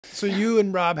So you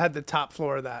and Rob had the top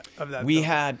floor of that. We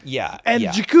had, and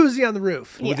jacuzzi on the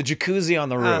roof. With a jacuzzi on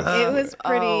the roof. It was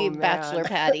pretty bachelor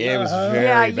patty. It was very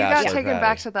Yeah, you bachelor got taken patty.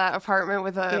 back to that apartment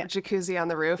with a jacuzzi on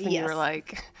the roof, and you were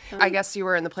like, I guess you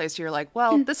were in the place you're like,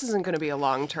 well, this isn't going to be a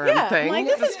long-term thing. I'm like,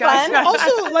 this is guy's fun.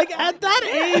 Also, like at that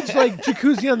age, like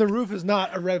jacuzzi on the roof is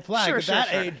not a red flag. Sure, at sure, that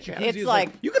sure. age, jacuzzi It's is like,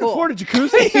 you can cool. afford a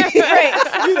jacuzzi.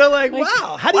 Right. You know, like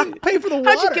wow, how do you pay for the water?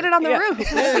 How'd you get it on the roof?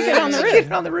 Get it on the roof. Get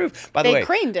it on the roof. By the They way,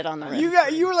 craned it on the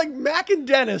roof. You were like Mac and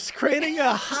Dennis craning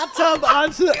a hot tub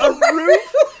onto a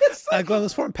roof. Glenn,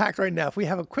 let's form pact right now. If we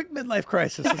have a quick midlife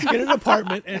crisis, let's get an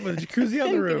apartment and with a jacuzzi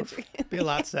on the roof. Be a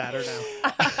lot sadder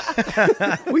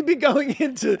now. We'd be going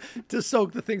in to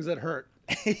soak the things that hurt.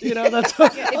 You know, that's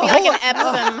It'd be like an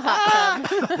Epsom hot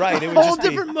tub. right, it would a whole just be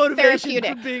different motivation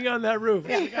therapeutic. for being on that roof.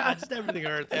 It's like, God, just everything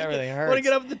hurts. Everything hurts. Want to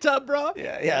get up in the tub, bro?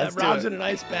 Yeah, let's do Rob's it. in an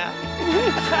ice bath.